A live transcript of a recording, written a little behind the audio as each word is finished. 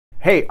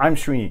Hey, I'm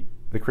Srini,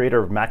 the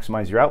creator of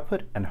Maximize Your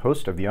Output and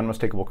host of the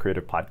Unmistakable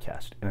Creative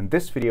Podcast. And in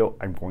this video,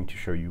 I'm going to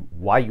show you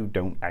why you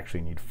don't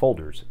actually need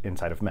folders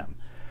inside of Mem.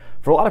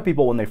 For a lot of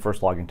people, when they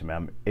first log into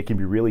Mem, it can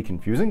be really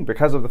confusing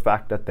because of the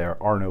fact that there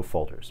are no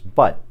folders.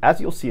 But as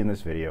you'll see in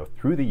this video,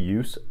 through the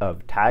use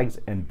of tags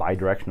and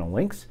bidirectional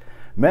links,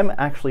 Mem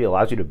actually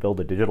allows you to build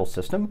a digital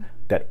system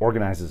that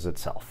organizes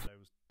itself. I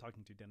was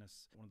talking to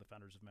Dennis, one of the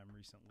founders of Mem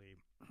recently,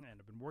 and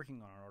I've been working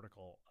on an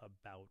article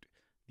about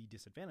the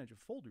disadvantage of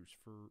folders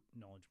for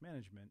knowledge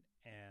management.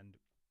 And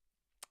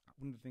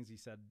one of the things he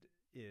said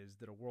is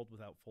that a world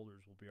without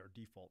folders will be our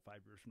default 5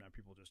 years from now.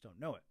 People just don't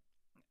know it.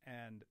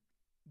 And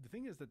the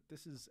thing is that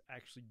this is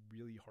actually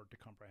really hard to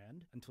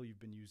comprehend until you've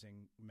been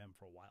using Mem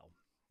for a while.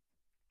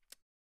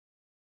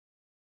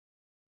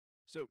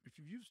 So if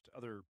you've used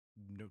other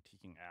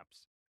note-taking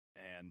apps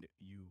and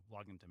you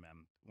log into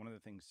Mem, one of the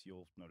things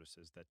you'll notice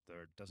is that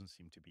there doesn't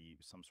seem to be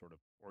some sort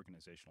of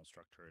organizational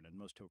structure. And in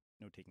most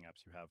note-taking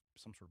apps, you have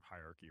some sort of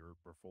hierarchy or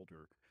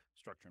folder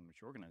structure in which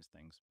you organize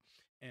things.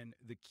 And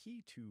the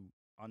key to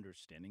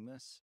understanding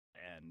this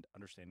and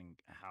understanding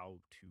how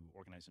to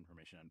organize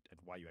information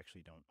and why you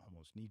actually don't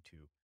almost need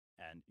to,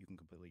 and you can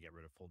completely get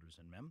rid of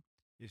folders in Mem,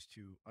 is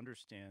to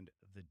understand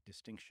the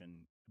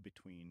distinction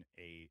between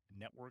a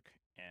network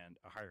and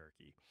a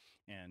hierarchy.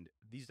 And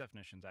these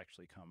definitions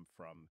actually come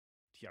from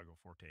Tiago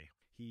Forte.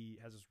 He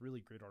has this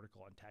really great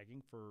article on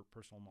tagging for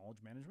personal knowledge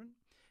management.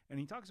 And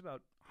he talks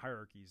about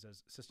hierarchies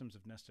as systems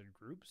of nested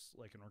groups,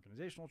 like an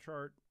organizational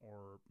chart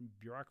or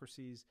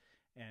bureaucracies,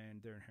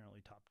 and they're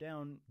inherently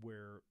top-down,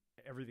 where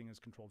everything is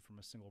controlled from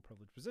a single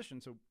privileged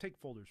position. So take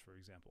folders, for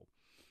example.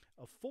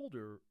 A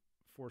folder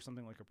for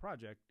something like a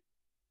project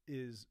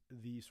is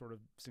the sort of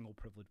single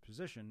privileged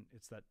position.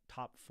 It's that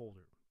top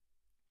folder.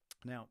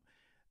 Now,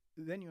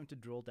 then you have to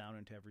drill down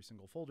into every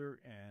single folder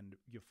and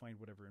you find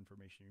whatever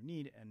information you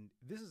need. And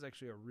this is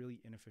actually a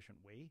really inefficient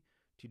way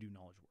to do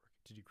knowledge work,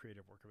 to do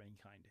creative work of any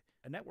kind.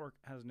 A network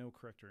has no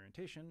correct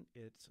orientation.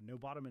 It's no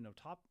bottom and no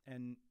top.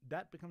 And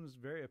that becomes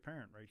very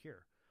apparent right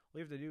here.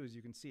 All you have to do is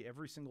you can see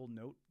every single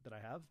note that I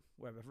have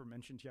where I've ever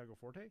mentioned Tiago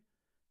Forte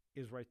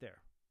is right there.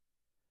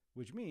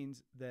 Which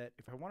means that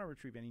if I want to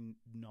retrieve any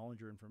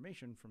knowledge or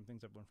information from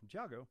things I've learned from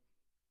Tiago,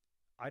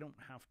 I don't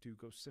have to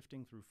go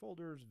sifting through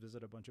folders,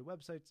 visit a bunch of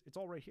websites. It's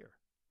all right here.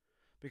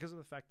 Because of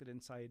the fact that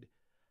inside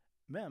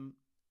Mem,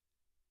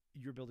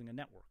 you're building a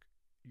network.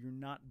 You're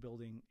not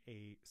building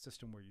a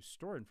system where you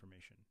store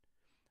information.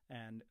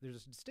 And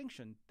there's a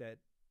distinction that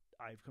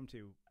I've come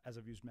to as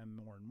I've used Mem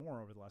more and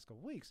more over the last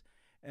couple of weeks.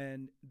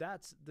 And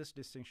that's this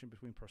distinction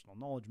between personal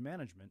knowledge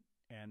management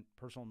and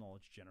personal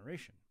knowledge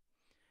generation.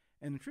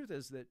 And the truth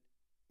is that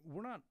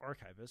we're not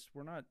archivists.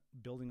 We're not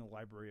building a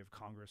Library of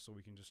Congress so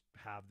we can just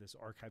have this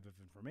archive of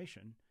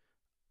information.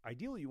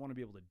 Ideally, you want to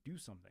be able to do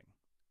something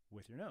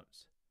with your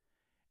notes.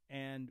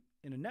 And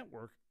in a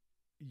network,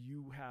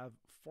 you have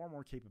far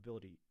more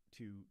capability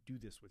to do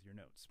this with your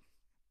notes.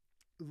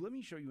 Let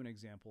me show you an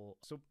example.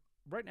 So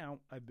right now,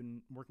 I've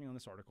been working on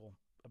this article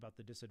about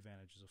the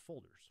disadvantages of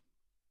folders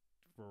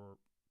for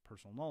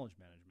personal knowledge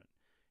management.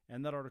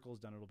 And that article is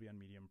done. It'll be on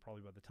Medium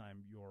probably by the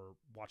time you're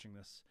watching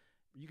this.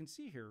 You can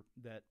see here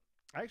that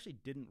I actually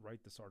didn't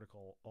write this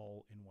article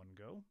all in one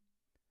go.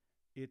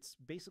 It's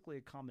basically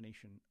a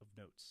combination of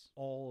notes,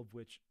 all of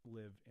which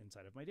live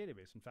inside of my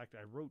database. In fact,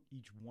 I wrote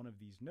each one of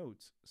these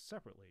notes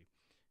separately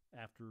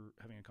after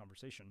having a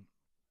conversation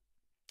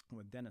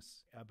with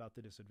Dennis about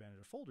the disadvantage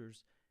of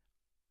folders.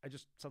 I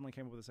just suddenly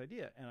came up with this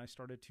idea and I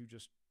started to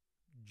just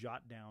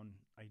jot down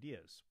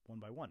ideas one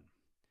by one.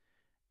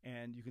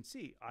 And you can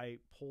see I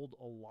pulled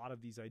a lot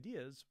of these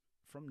ideas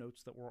from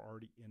notes that were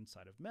already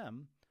inside of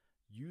Mem,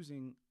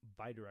 using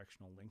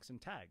bidirectional links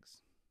and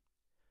tags.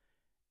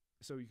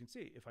 So you can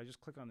see if I just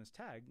click on this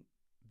tag,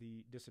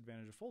 the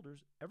disadvantage of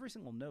folders, every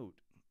single note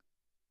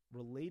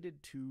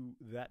related to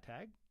that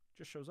tag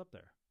just shows up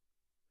there.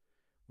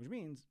 Which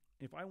means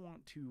if I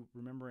want to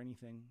remember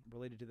anything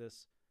related to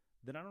this,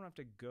 then I don't have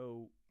to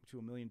go to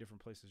a million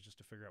different places just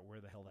to figure out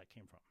where the hell that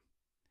came from.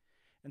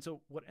 And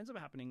so what ends up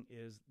happening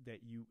is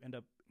that you end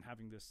up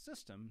having this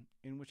system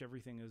in which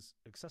everything is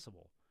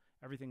accessible.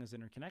 Everything is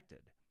interconnected.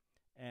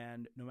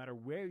 And no matter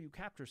where you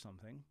capture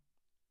something,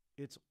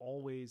 it's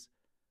always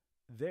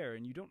there.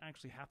 And you don't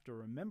actually have to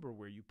remember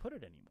where you put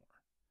it anymore.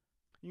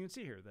 You can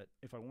see here that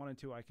if I wanted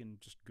to, I can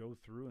just go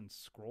through and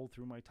scroll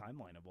through my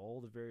timeline of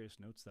all the various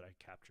notes that I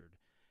captured.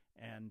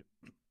 And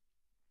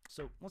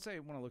so let's say I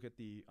want to look at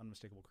the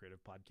Unmistakable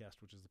Creative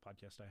Podcast, which is the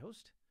podcast I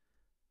host.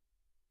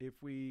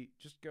 If we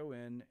just go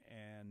in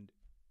and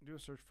do a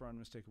search for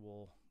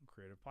Unmistakable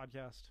Creative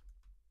Podcast,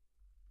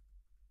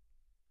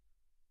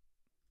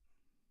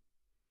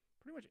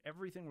 pretty much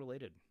everything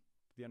related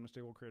to the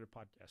Unmistakable Creative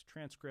Podcast,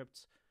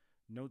 transcripts,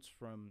 notes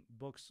from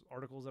books,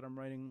 articles that I'm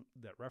writing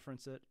that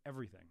reference it,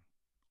 everything,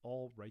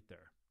 all right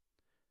there.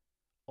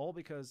 All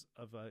because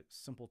of a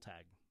simple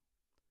tag,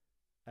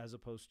 as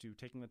opposed to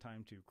taking the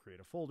time to create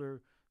a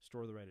folder,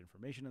 store the right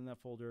information in that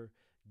folder,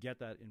 get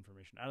that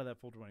information out of that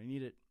folder when I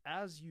need it.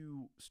 As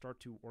you start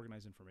to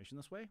organize information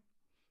this way,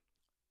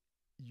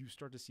 you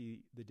start to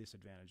see the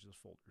disadvantages of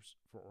folders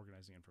for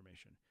organizing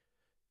information.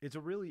 It's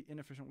a really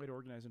inefficient way to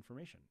organize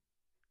information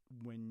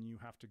when you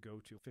have to go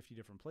to 50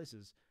 different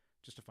places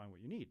just to find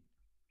what you need.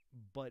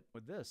 But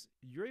with this,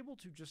 you're able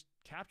to just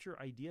capture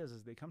ideas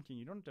as they come to you.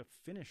 You don't have to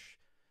finish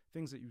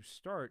things that you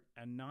start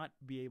and not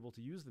be able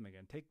to use them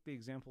again. Take the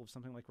example of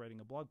something like writing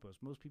a blog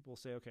post. Most people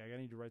say, okay, I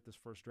need to write this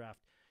first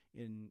draft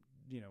in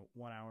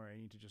 1 hour. I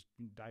need to just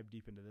dive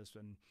deep into this,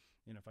 and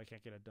if I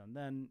can't get it done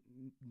then,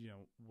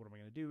 what am I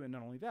going to do? And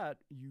not only that,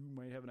 you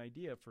might have an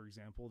idea, for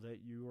example, that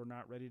you are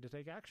not ready to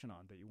take action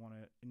on, that you want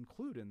to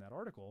include in that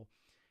article.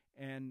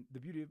 And the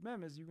beauty of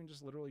Mem is you can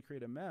just literally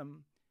create a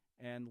mem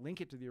and link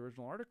it to the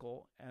original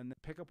article and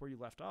pick up where you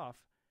left off.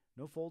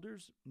 No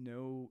folders,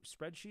 no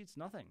spreadsheets,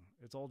 nothing.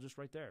 It's all just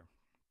right there.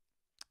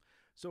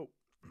 So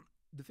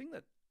the thing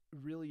that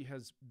really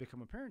has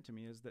become apparent to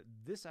me is that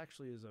this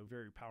actually is a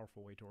very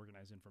powerful way to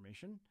organize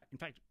information. In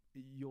fact,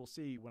 you'll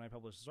see when I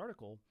publish this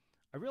article,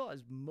 I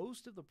realized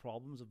most of the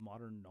problems of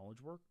modern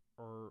knowledge work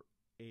are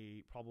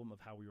a problem of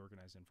how we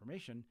organize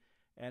information,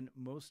 and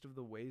most of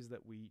the ways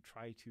that we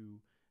try to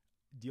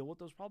deal with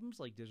those problems,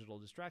 like digital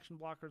distraction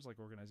blockers, like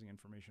organizing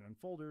information in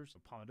folders,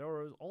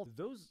 Pomodoros, all of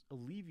those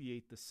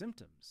alleviate the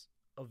symptoms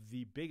of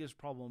the biggest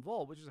problem of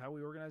all, which is how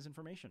we organize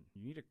information.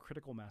 You need a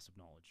critical mass of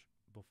knowledge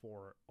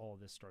before all of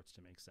this starts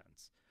to make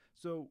sense.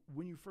 So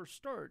when you first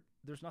start,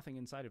 there's nothing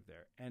inside of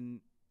there. And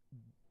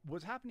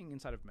what's happening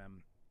inside of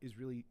Mem is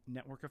really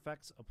network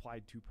effects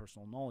applied to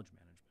personal knowledge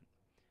management.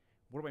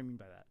 What do I mean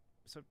by that?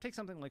 So take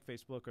something like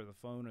Facebook or the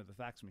phone or the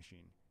fax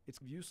machine. It's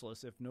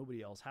useless if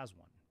nobody else has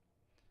one.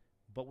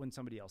 But when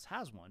somebody else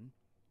has one,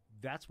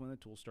 that's when the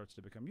tool starts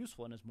to become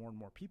useful. And as more and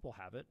more people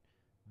have it,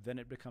 then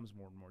it becomes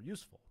more and more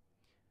useful.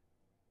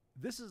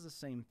 This is the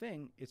same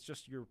thing. It's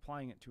just you're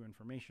applying it to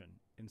information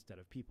instead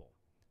of people.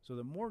 So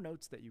the more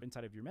notes that you have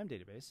inside of your Mem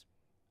database,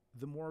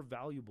 the more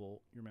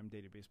valuable your Mem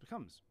database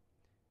becomes.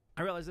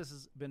 I realize this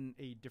has been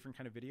a different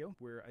kind of video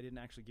where I didn't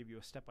actually give you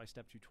a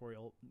step-by-step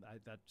tutorial.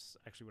 That's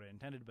actually what I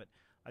intended, but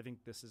I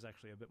think this is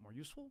actually a bit more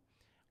useful.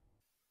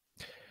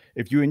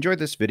 If you enjoyed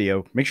this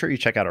video, make sure you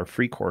check out our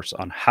free course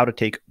on how to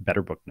take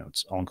better book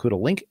notes. I'll include a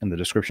link in the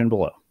description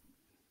below.